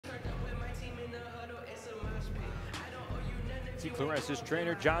See Claressa's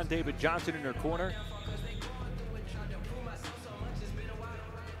trainer, John David Johnson, in her corner.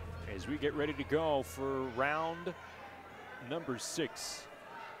 As we get ready to go for round number 6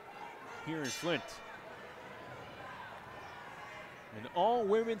 here in Flint. An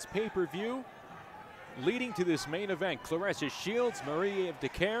all-women's pay-per-view leading to this main event. Claressa Shields, Marie of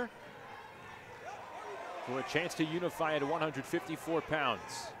Decarie, for a chance to unify at 154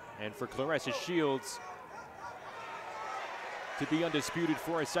 pounds. And for Claressa Shields to be undisputed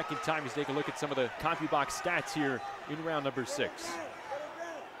for a second time. As you take a look at some of the CompuBox stats here in round number 6.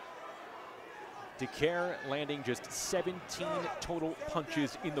 Decarie landing just 17 total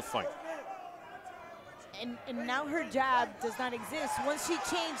punches in the fight. And now her jab does not exist. Once she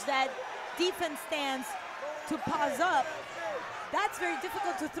changed that defense stance to pause up, that's very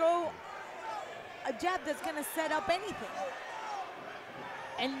difficult to throw a jab that's gonna set up anything.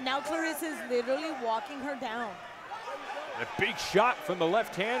 And now Claressa is literally walking her down. A big shot from the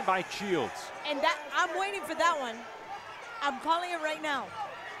left hand by Shields. And that, I'm waiting for that one. I'm calling it right now.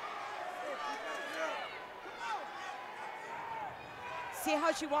 See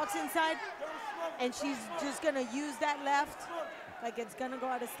how she walks inside? And she's just gonna use that left like it's gonna go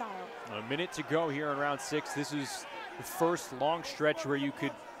out of style. A minute to go here in round 6. This is the first long stretch where you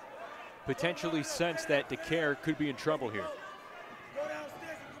could potentially sense that Decarie could be in trouble here.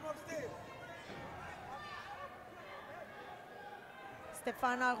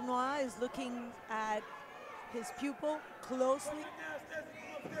 Stéphane Arnois is looking at his pupil closely.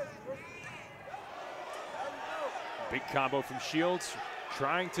 Big combo from Shields,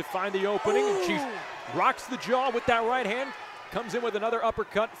 trying to find the opening. Ooh. And she rocks the jaw with that right hand. Comes in with another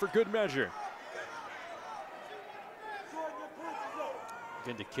uppercut for good measure.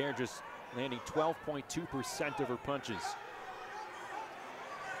 Again, Decarie just landing 12.2% of her punches.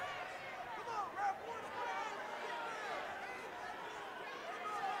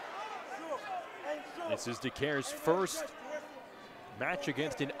 This is Decarie's first match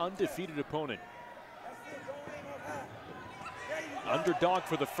against an undefeated opponent. Underdog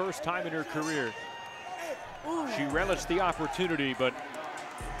for the first time in her career. She relished the opportunity, but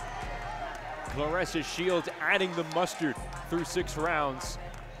Claressa Shields adding the mustard through 6 rounds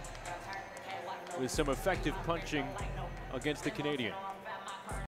with some effective punching against the Canadian.